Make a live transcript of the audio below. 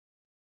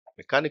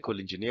Mechanical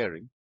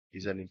engineering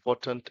is an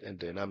important and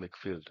dynamic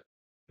field,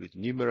 with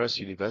numerous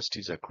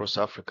universities across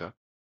Africa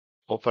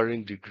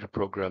offering degree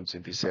programs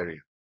in this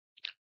area.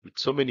 With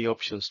so many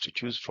options to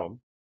choose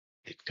from,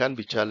 it can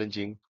be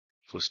challenging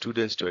for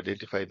students to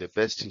identify the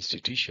best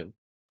institution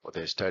for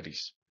their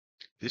studies.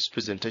 This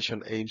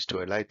presentation aims to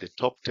highlight the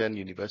top 10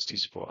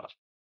 universities for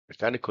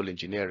mechanical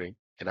engineering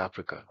in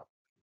Africa.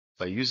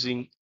 By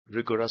using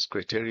rigorous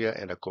criteria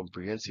and a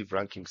comprehensive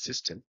ranking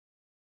system,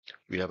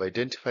 we have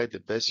identified the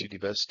best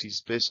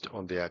universities based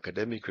on their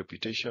academic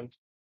reputation,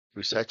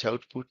 research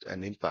output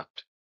and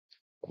impact,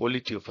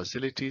 quality of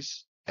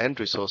facilities and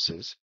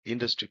resources,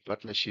 industry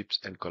partnerships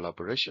and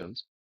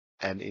collaborations,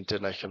 and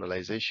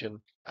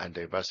internationalization and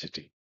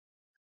diversity.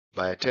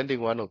 By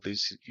attending one of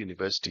these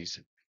universities,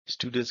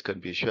 students can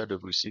be assured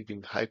of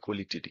receiving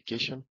high-quality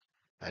education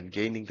and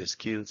gaining the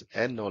skills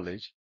and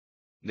knowledge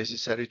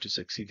necessary to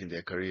succeed in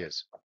their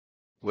careers.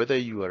 Whether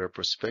you are a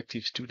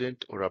prospective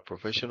student or a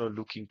professional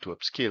looking to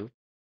upskill,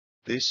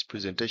 this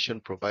presentation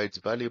provides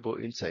valuable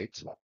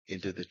insights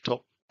into the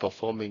top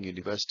performing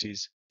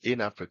universities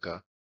in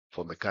Africa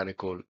for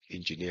mechanical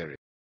engineering.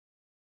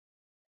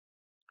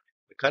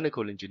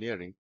 Mechanical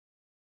engineering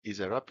is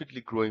a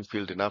rapidly growing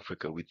field in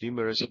Africa with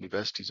numerous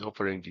universities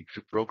offering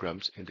degree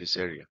programs in this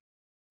area.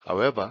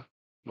 However,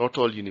 not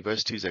all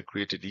universities are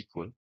created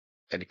equal,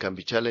 and it can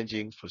be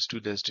challenging for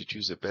students to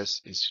choose the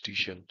best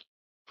institution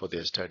for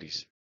their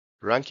studies.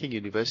 Ranking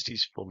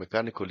universities for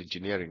mechanical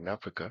engineering in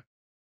Africa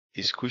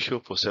is crucial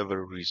for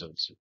several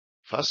reasons.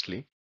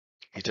 Firstly,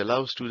 it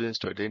allows students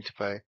to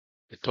identify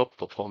the top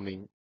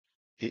performing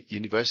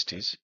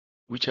universities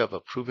which have a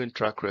proven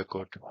track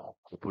record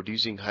for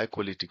producing high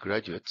quality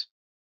graduates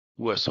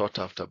who are sought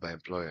after by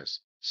employers.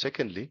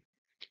 Secondly,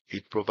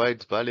 it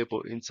provides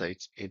valuable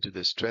insights into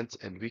the strengths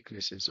and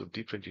weaknesses of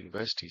different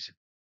universities,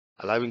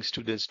 allowing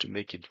students to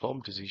make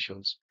informed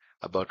decisions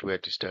about where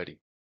to study.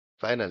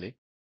 Finally,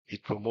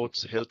 it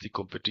promotes healthy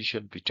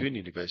competition between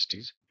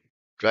universities,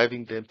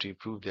 driving them to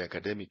improve their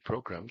academic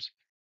programs,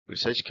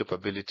 research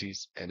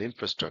capabilities, and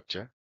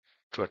infrastructure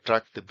to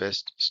attract the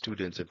best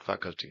students and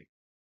faculty.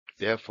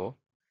 Therefore,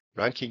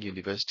 ranking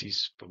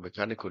universities for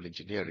mechanical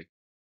engineering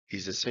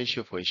is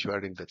essential for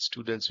ensuring that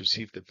students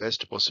receive the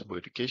best possible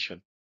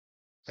education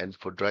and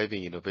for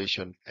driving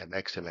innovation and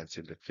excellence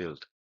in the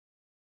field.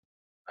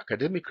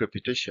 Academic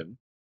reputation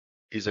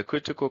is a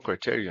critical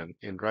criterion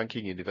in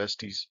ranking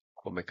universities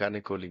for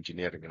mechanical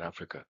engineering in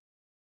Africa.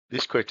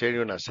 This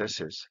criterion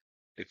assesses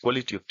the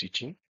quality of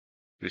teaching,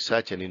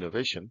 research and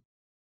innovation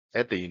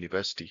at the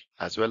university,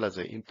 as well as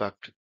the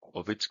impact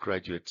of its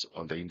graduates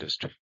on the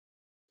industry.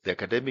 The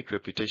academic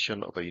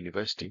reputation of a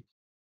university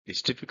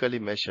is typically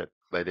measured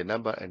by the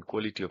number and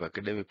quality of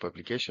academic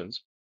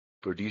publications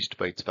produced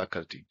by its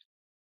faculty,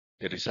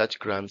 the research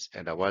grants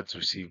and awards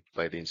received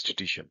by the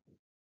institution,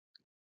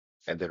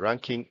 and the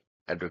ranking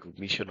and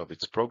recognition of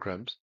its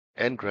programs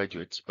and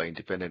graduates by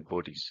independent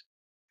bodies.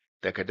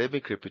 The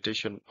academic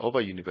reputation of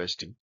a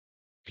university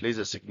plays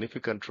a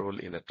significant role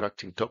in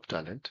attracting top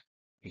talent,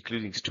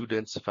 including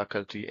students,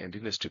 faculty, and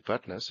industry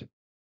partners,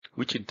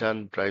 which in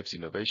turn drives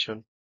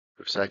innovation,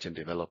 research, and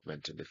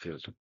development in the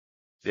field.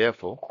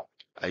 Therefore,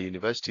 a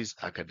university's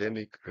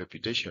academic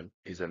reputation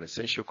is an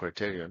essential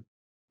criterion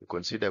to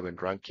consider when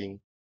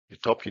ranking the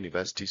top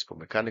universities for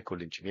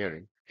mechanical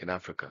engineering in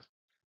Africa.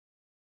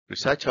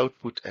 Research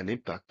output and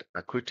impact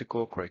are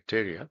critical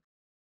criteria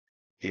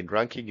in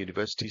ranking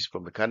universities for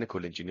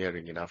mechanical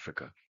engineering in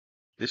Africa.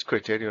 This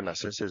criterion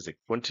assesses the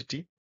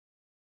quantity,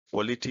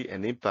 quality,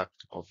 and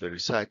impact of the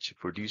research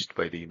produced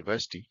by the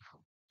university,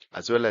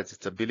 as well as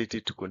its ability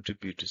to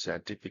contribute to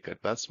scientific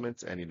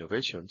advancements and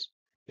innovations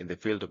in the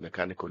field of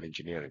mechanical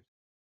engineering.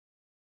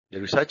 The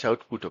research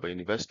output of a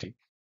university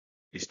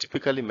is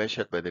typically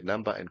measured by the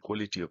number and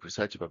quality of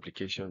research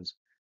publications,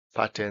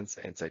 patents,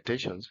 and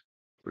citations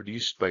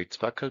produced by its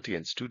faculty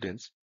and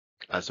students,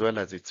 as well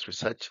as its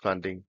research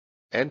funding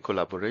and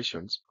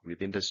collaborations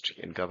with industry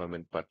and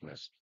government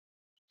partners.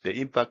 The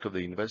impact of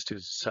the university's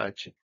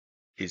research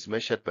is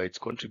measured by its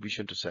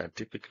contribution to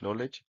scientific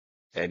knowledge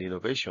and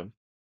innovation,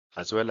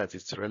 as well as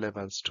its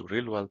relevance to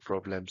real-world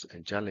problems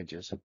and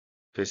challenges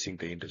facing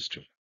the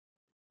industry.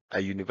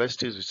 A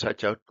university's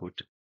research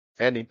output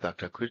and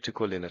impact are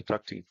critical in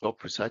attracting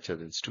top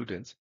researchers and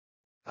students,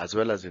 as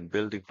well as in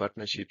building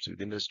partnerships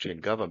with industry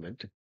and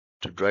government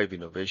to drive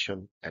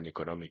innovation and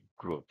economic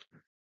growth.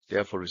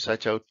 Therefore,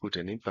 research output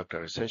and impact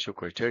are essential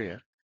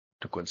criteria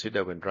to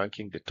consider when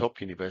ranking the top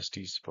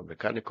universities for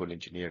mechanical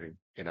engineering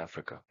in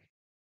Africa.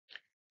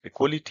 The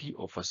quality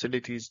of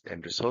facilities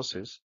and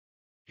resources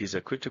is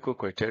a critical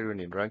criterion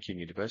in ranking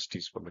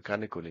universities for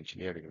mechanical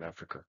engineering in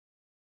Africa.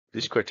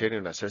 This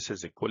criterion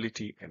assesses the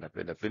quality and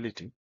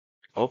availability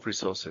of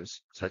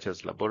resources such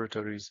as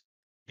laboratories,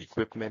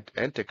 equipment,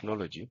 and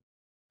technology,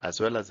 as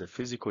well as the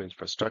physical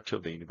infrastructure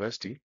of the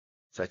university,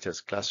 such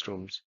as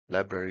classrooms,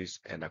 libraries,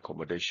 and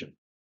accommodation.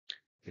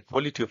 The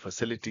quality of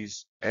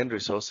facilities and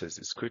resources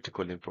is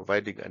critical in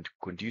providing a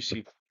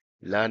conducive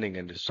learning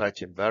and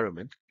research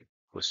environment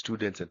for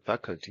students and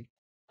faculty,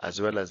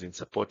 as well as in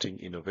supporting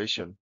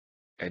innovation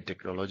and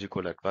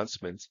technological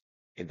advancements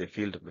in the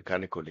field of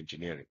mechanical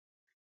engineering.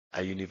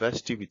 A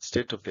university with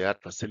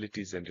state-of-the-art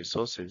facilities and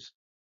resources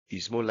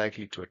is more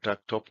likely to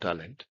attract top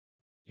talent,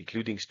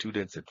 including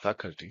students and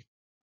faculty,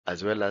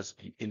 as well as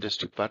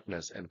industry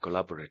partners and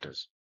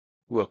collaborators,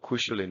 who are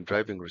crucial in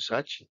driving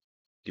research,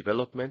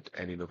 development,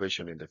 and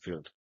innovation in the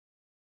field.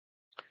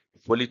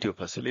 Quality of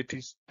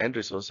facilities and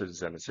resources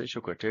is an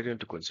essential criterion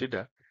to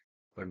consider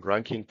when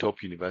ranking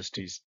top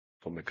universities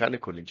for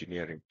mechanical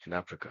engineering in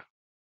Africa.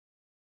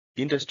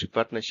 Industry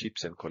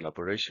partnerships and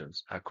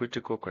collaborations are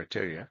critical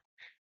criteria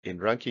in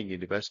ranking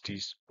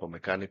universities for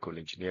mechanical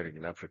engineering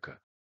in Africa.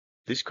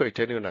 This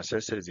criterion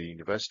assesses the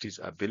university's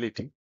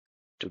ability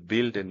to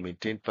build and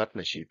maintain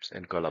partnerships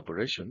and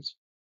collaborations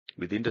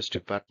with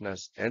industry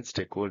partners and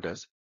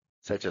stakeholders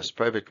such as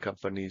private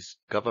companies,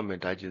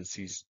 government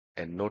agencies,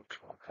 and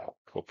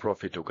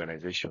not-for-profit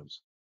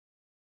organizations.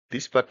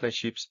 These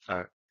partnerships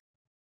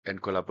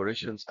and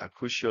collaborations are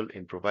crucial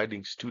in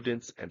providing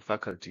students and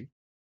faculty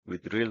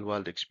with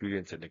real-world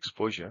experience and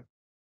exposure,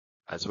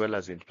 as well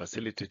as in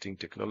facilitating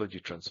technology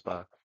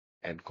transfer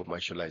and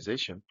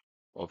commercialization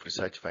of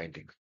research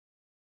findings.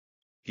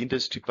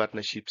 Industry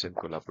partnerships and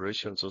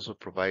collaborations also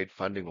provide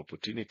funding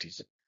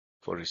opportunities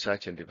for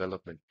research and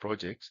development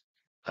projects,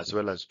 as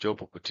well as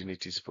job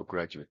opportunities for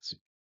graduates.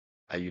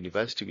 A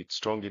university with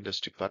strong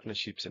industry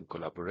partnerships and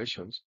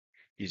collaborations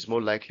is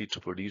more likely to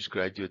produce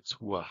graduates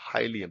who are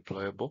highly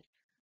employable,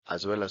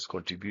 as well as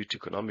contribute to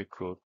economic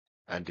growth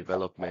and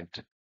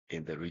development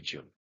in the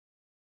region.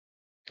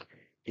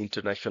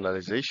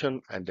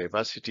 Internationalization and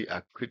diversity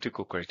are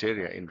critical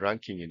criteria in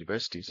ranking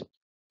universities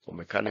for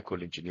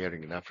mechanical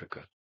engineering in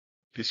Africa.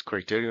 This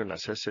criterion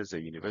assesses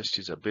the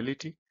university's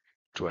ability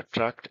to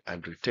attract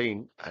and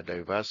retain a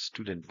diverse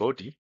student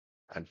body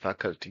and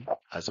faculty,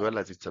 as well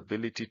as its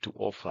ability to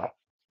offer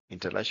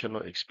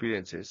international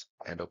experiences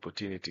and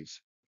opportunities,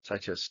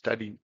 such as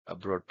study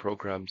abroad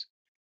programs,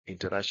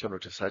 international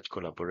research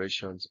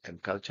collaborations,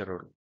 and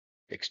cultural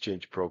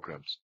exchange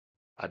programs.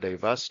 A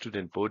diverse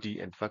student body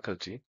and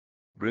faculty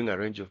bring a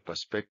range of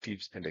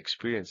perspectives and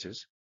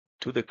experiences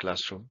to the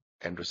classroom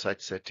and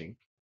research setting,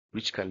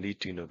 which can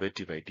lead to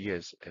innovative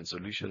ideas and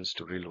solutions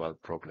to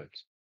real-world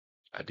problems.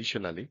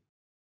 Additionally,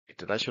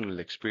 international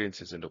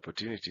experiences and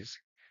opportunities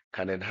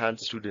can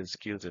enhance students'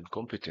 skills and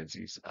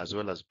competencies, as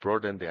well as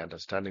broaden their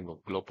understanding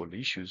of global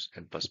issues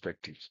and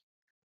perspectives.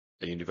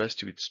 A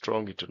university with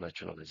strong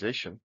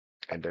internationalization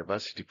and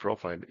diversity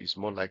profile is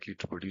more likely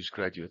to produce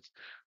graduates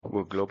who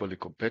are globally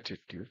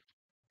competitive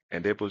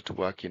and able to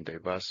work in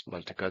diverse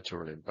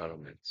multicultural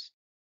environments.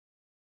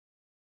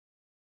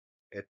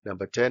 At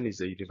number 10 is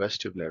the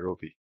University of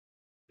Nairobi.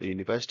 The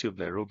University of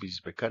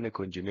Nairobi's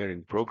mechanical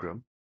engineering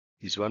program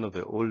is one of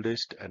the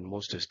oldest and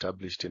most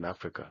established in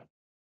Africa,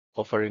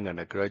 offering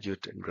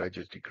undergraduate and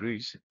graduate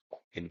degrees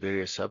in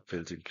various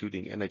subfields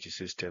including energy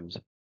systems,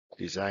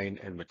 design,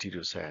 and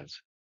material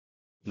science.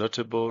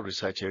 Notable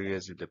research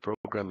areas in the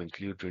program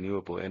include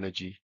renewable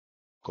energy,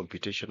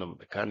 computational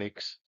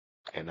mechanics,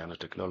 and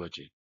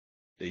nanotechnology.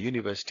 The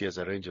university has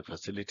a range of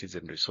facilities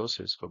and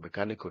resources for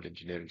mechanical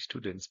engineering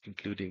students,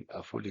 including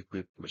a fully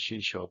equipped machine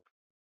shop,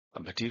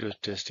 a materials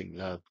testing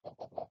lab,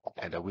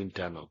 and a wind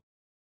tunnel.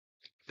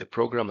 The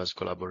program has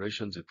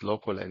collaborations with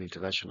local and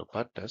international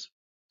partners,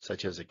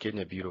 such as the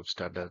Kenya Bureau of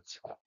Standards,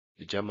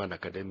 the German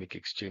Academic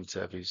Exchange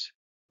Service,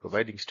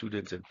 providing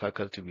students and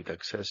faculty with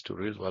access to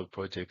real-world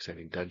projects and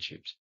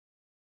internships.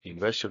 The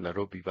University of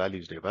Nairobi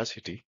values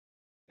diversity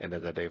and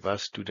has a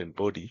diverse student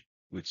body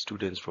with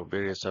students from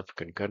various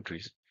African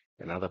countries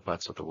and other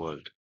parts of the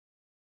world.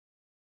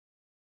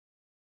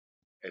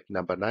 At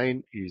number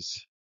 9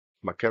 is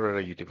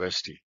Makerere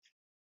University.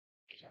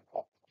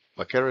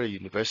 Makerere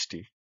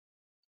University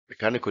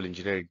Mechanical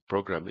Engineering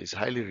program is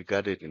highly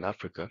regarded in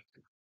Africa,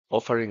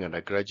 offering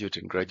undergraduate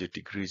and graduate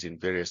degrees in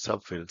various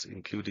subfields,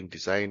 including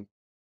design,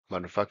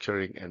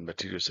 manufacturing, and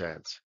material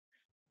science.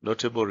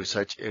 Notable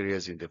research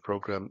areas in the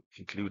program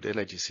include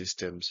energy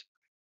systems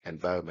and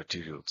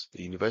biomaterials.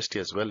 The university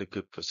has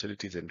well-equipped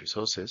facilities and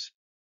resources,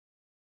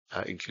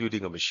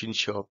 including a machine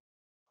shop,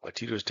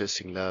 materials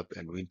testing lab,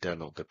 and wind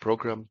tunnel. The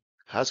program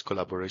has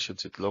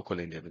collaborations with local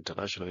and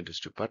international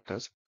industry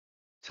partners,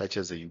 such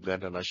as the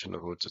Uganda National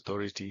Roads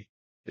Authority,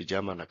 the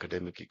German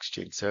Academic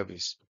Exchange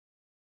Service,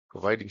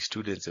 providing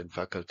students and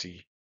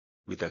faculty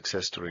with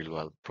access to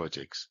real-world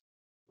projects.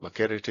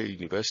 Makerere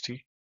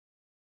University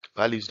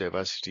values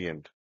diversity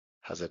and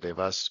has a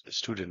diverse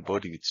student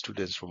body with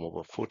students from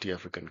over 40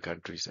 African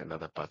countries and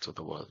other parts of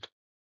the world.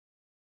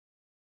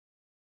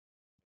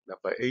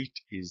 Number 8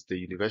 is the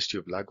University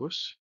of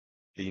Lagos.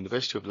 The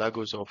University of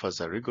Lagos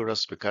offers a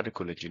rigorous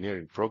mechanical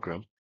engineering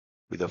program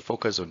with a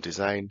focus on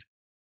design,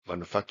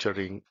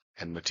 manufacturing,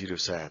 and material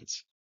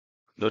science.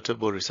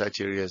 Notable research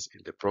areas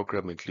in the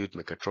program include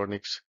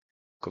mechatronics,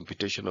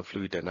 computational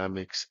fluid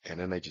dynamics, and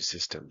energy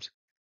systems.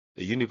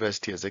 The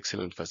university has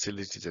excellent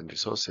facilities and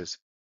resources,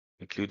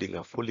 including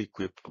a fully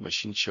equipped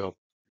machine shop,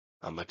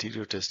 a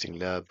material testing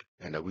lab,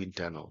 and a wind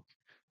tunnel.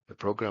 The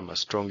program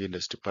has strong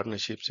industry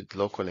partnerships with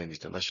local and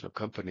international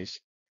companies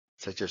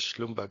such as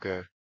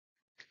Schlumberger,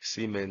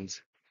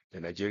 Siemens, the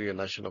Nigerian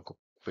National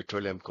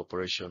Petroleum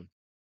Corporation,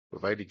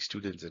 providing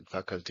students and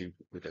faculty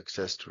with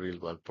access to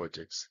real-world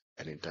projects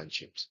and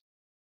internships.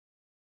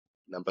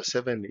 Number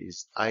 7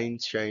 is Ain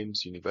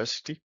Shams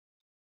University.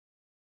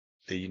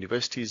 The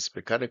university's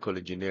mechanical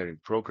engineering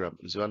program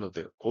is one of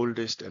the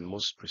oldest and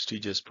most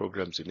prestigious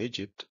programs in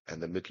Egypt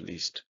and the Middle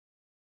East.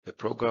 The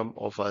program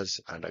offers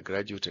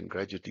undergraduate and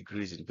graduate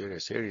degrees in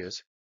various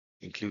areas,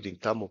 including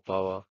thermal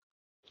power,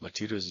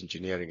 materials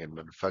engineering, and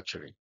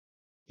manufacturing.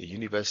 The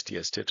university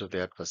has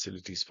state-of-the-art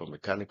facilities for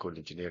mechanical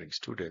engineering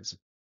students,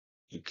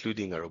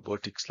 including a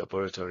robotics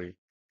laboratory,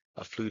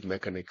 a fluid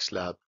mechanics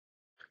lab,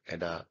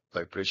 and a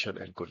vibration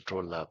and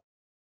control lab.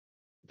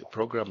 The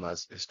program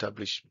has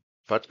established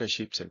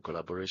partnerships and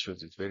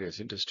collaborations with various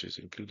industries,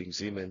 including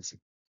Siemens,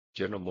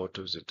 General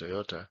Motors, and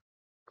Toyota,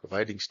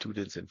 providing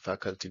students and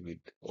faculty with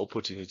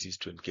opportunities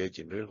to engage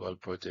in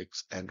real-world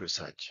projects and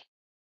research.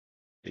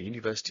 The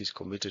university is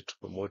committed to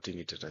promoting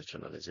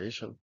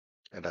internationalization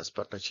and has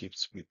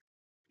partnerships with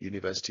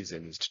universities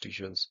and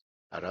institutions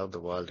around the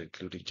world,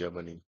 including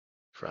Germany,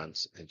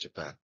 France, and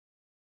Japan.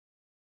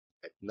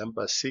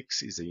 Number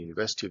 6 is the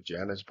University of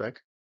Johannesburg.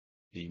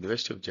 The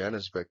University of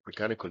Johannesburg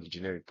Mechanical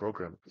Engineering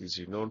Program is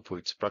renowned for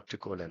its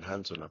practical and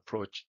hands-on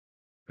approach,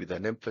 with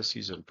an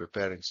emphasis on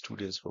preparing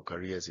students for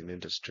careers in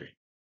industry.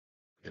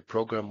 The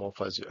program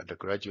offers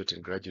undergraduate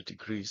and graduate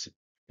degrees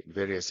in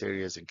various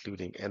areas,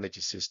 including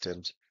energy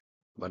systems,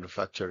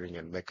 manufacturing,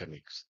 and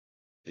mechanics.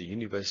 The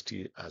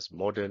university has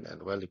modern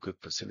and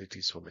well-equipped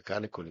facilities for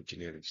mechanical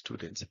engineering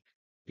students,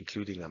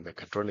 including a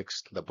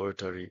mechatronics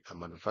laboratory, a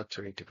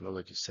manufacturing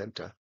technology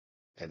center,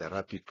 and a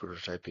rapid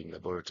prototyping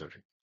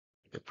laboratory.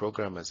 The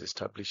program has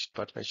established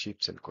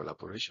partnerships and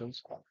collaborations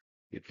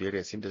with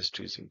various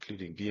industries,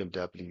 including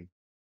BMW,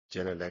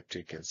 General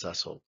Electric, and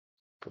Sasol,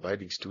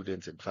 providing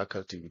students and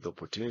faculty with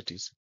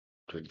opportunities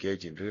to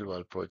engage in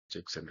real-world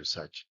projects and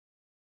research.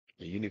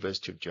 The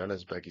University of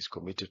Johannesburg is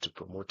committed to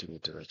promoting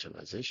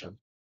internationalization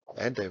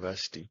and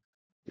diversity,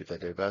 with a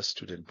diverse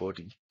student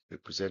body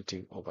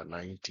representing over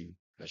 90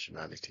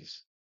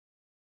 nationalities.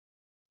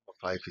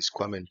 Number 5 is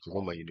Kwame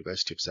Nkrumah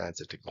University of Science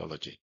and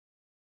Technology.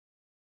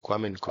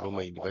 Kwame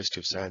Nkrumah University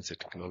of Science and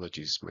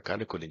Technology's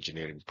mechanical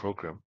engineering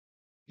program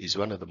is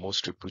one of the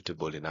most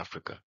reputable in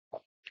Africa,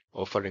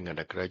 offering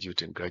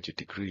undergraduate and graduate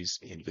degrees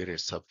in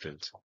various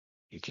subfields,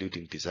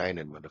 including design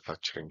and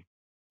manufacturing,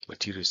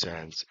 material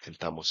science, and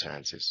thermal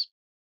sciences.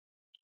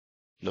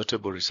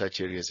 Notable research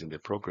areas in the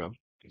program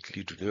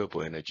include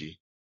renewable energy,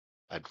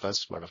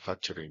 advanced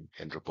manufacturing,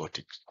 and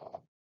robotics.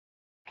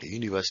 The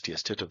university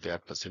has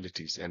state-of-the-art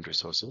facilities and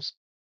resources,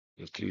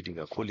 including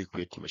a fully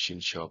equipped machine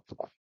shop,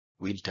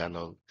 wind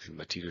tunnel, and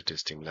material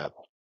testing lab.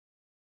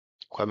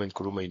 Kwame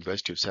Nkrumah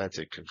University of Science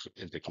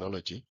and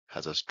Technology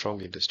has a strong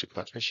industry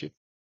partnership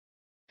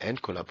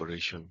and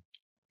collaboration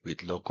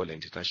with local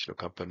and international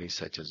companies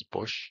such as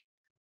Bosch,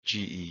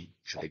 GE,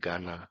 and the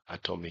Ghana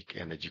Atomic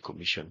Energy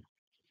Commission,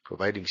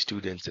 providing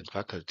students and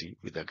faculty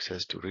with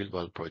access to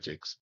real-world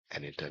projects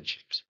and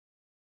internships.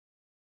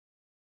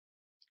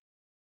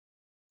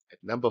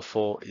 Number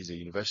 4 is the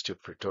University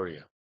of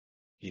Pretoria.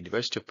 The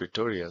University of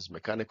Pretoria's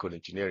mechanical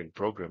engineering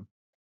program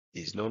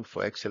is known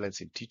for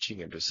excellence in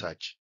teaching and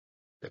research.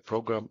 The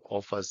program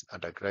offers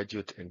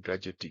undergraduate and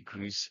graduate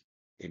degrees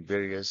in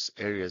various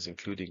areas,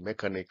 including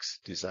mechanics,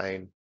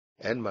 design,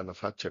 and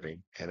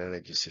manufacturing, and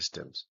energy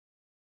systems.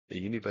 The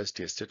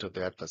university has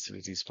state-of-the-art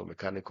facilities for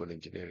mechanical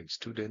engineering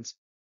students,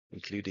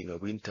 including a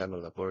wind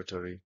tunnel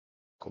laboratory,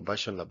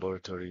 combustion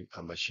laboratory,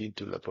 and machine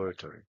tool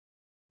laboratory.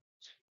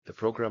 The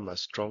program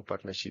has strong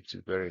partnerships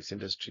with various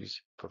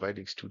industries,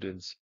 providing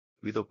students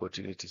with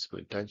opportunities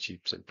for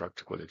internships and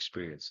practical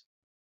experience.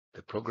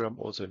 The program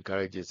also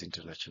encourages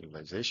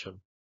internationalization,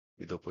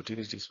 with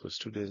opportunities for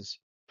students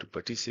to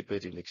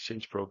participate in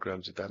exchange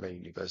programs with other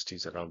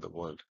universities around the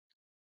world.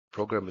 The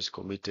program is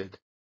committed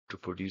to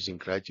producing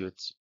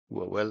graduates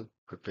who are well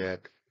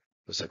prepared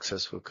for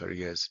successful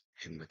careers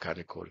in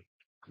mechanical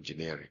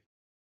engineering.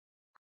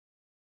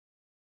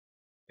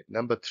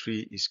 Number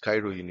 3 is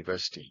Cairo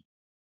University.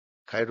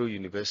 Cairo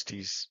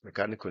University's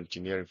mechanical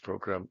engineering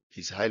program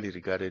is highly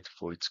regarded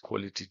for its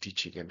quality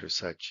teaching and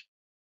research.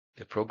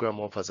 The program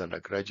offers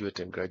undergraduate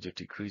and graduate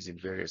degrees in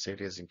various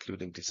areas,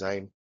 including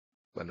design,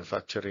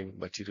 manufacturing,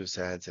 material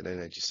science, and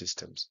energy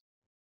systems.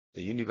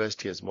 The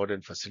university has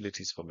modern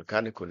facilities for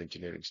mechanical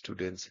engineering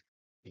students,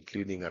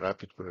 including a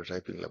rapid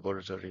prototyping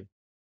laboratory,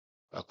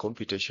 a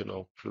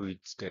computational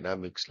fluids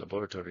dynamics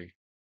laboratory,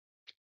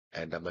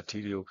 and a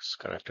materials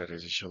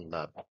characterization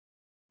lab.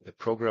 The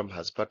program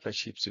has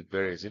partnerships with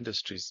various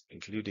industries,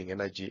 including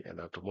energy and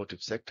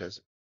automotive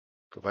sectors,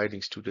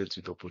 providing students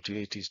with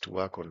opportunities to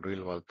work on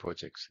real-world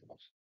projects.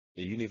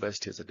 The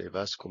university has a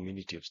diverse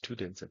community of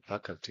students and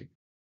faculty,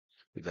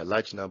 with a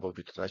large number of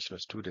international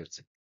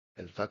students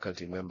and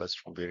faculty members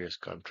from various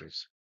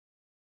countries.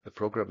 The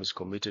program is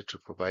committed to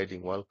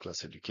providing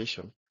world-class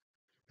education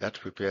that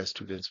prepares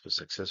students for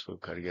successful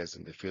careers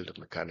in the field of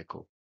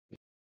mechanical.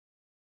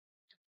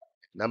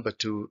 Number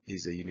 2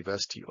 is the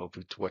University of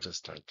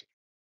Witwatersrand.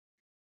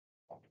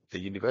 The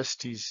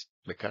university's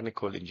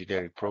mechanical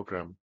engineering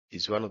program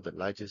is one of the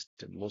largest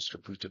and most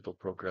reputable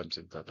programs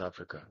in South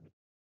Africa.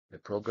 The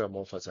program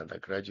offers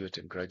undergraduate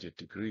and graduate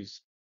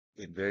degrees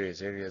in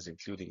various areas,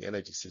 including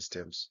energy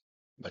systems,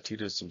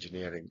 materials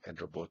engineering, and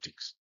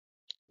robotics.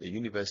 The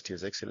university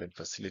has excellent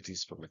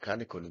facilities for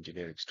mechanical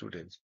engineering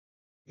students,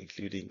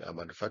 including a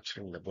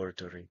manufacturing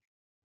laboratory,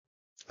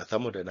 a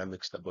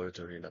thermodynamics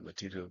laboratory, and a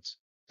materials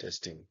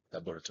testing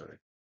laboratory.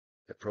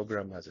 The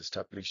program has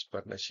established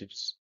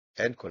partnerships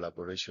and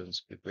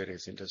collaborations with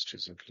various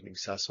industries, including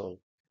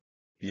Sasol,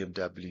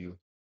 BMW,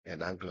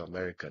 and Anglo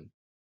American,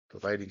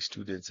 providing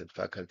students and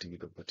faculty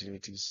with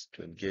opportunities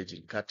to engage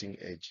in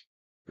cutting-edge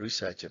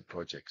research and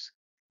projects.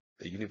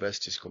 The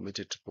university is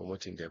committed to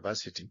promoting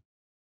diversity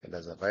and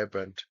has a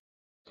vibrant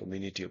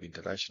community of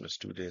international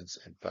students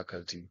and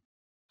faculty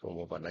from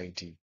over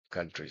 90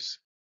 countries.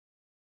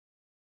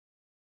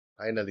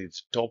 Finally,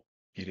 its top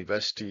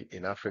university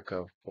in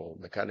Africa for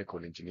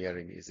mechanical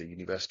engineering is the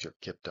University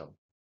of Cape Town.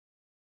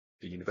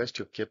 The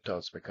University of Cape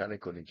Town's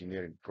mechanical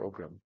engineering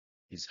program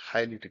is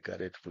highly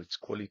regarded for its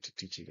quality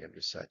teaching and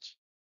research.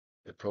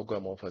 The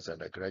program offers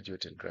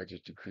undergraduate and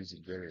graduate degrees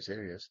in various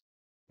areas,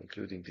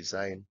 including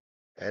design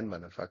and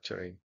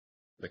manufacturing,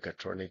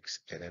 mechatronics,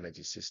 and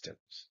energy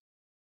systems.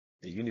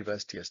 The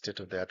university has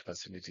state-of-the-art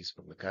facilities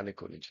for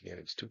mechanical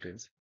engineering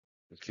students,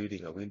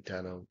 including a wind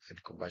tunnel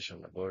and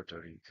combustion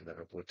laboratory and a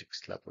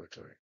robotics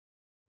laboratory.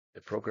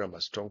 The program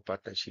has strong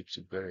partnerships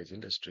with various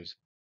industries,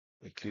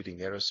 including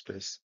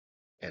aerospace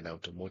and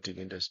automotive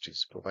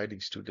industries, providing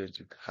students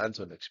with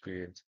hands-on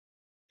experience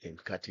in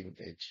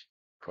cutting-edge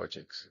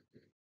projects.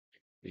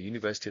 The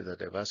university has a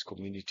diverse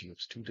community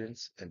of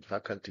students and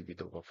faculty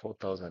with over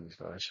 4,000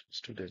 international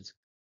students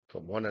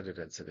from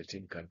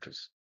 117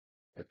 countries.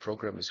 The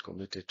program is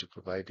committed to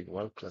providing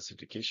world-class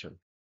education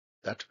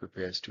that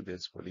prepares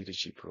students for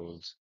leadership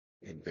roles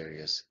in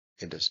various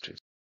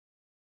industries.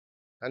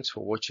 Thanks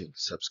for watching.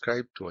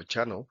 Subscribe to our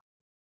channel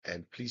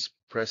and please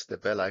press the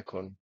bell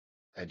icon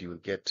and you will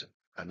get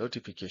a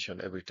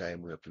notification every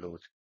time we upload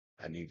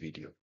a new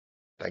video.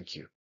 Thank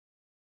you.